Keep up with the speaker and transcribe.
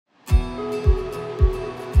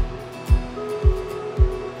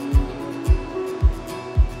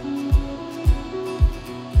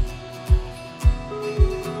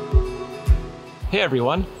Hey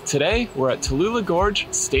everyone, today we're at Tallulah Gorge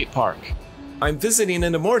State Park. I'm visiting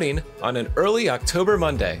in the morning on an early October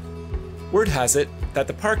Monday. Word has it that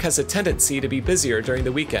the park has a tendency to be busier during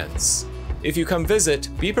the weekends. If you come visit,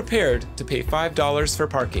 be prepared to pay $5 for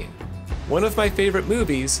parking. One of my favorite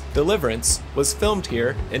movies, Deliverance, was filmed here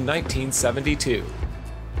in 1972.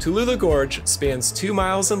 Tallulah Gorge spans 2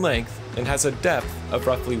 miles in length and has a depth of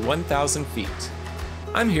roughly 1,000 feet.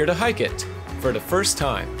 I'm here to hike it for the first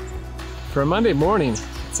time. For a Monday morning,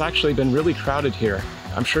 it's actually been really crowded here.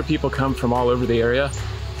 I'm sure people come from all over the area,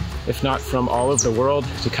 if not from all over the world,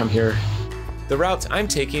 to come here. The route I'm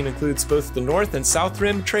taking includes both the North and South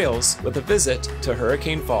Rim trails with a visit to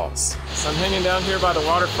Hurricane Falls. So I'm hanging down here by the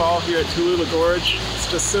waterfall here at Tallulah Gorge. It's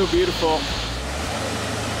just so beautiful.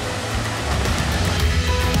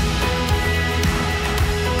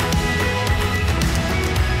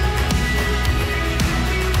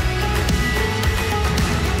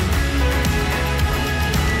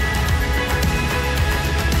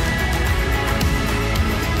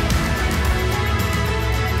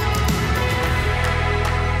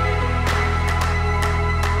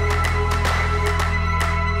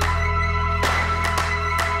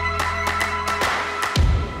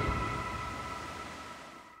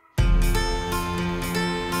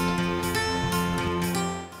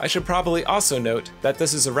 I should probably also note that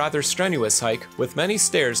this is a rather strenuous hike with many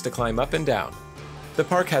stairs to climb up and down. The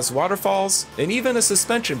park has waterfalls and even a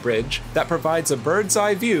suspension bridge that provides a bird's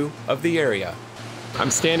eye view of the area. I'm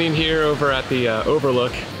standing here over at the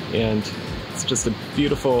overlook, and it's just a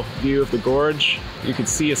beautiful view of the gorge. You can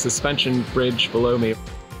see a suspension bridge below me.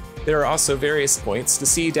 There are also various points to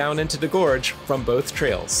see down into the gorge from both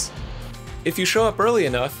trails. If you show up early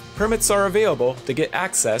enough, permits are available to get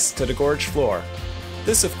access to the gorge floor.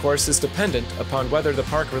 This, of course, is dependent upon whether the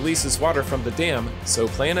park releases water from the dam, so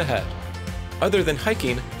plan ahead. Other than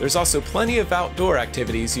hiking, there's also plenty of outdoor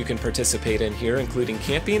activities you can participate in here, including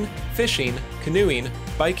camping, fishing, canoeing,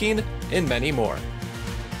 biking, and many more.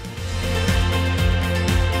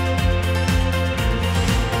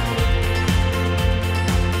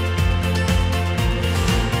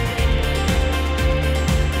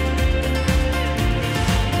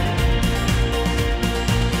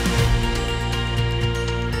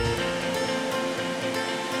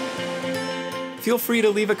 Feel free to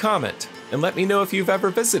leave a comment and let me know if you've ever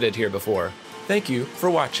visited here before. Thank you for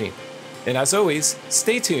watching. And as always,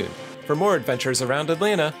 stay tuned for more adventures around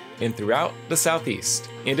Atlanta and throughout the Southeast.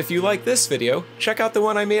 And if you like this video, check out the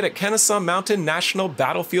one I made at Kennesaw Mountain National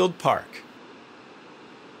Battlefield Park.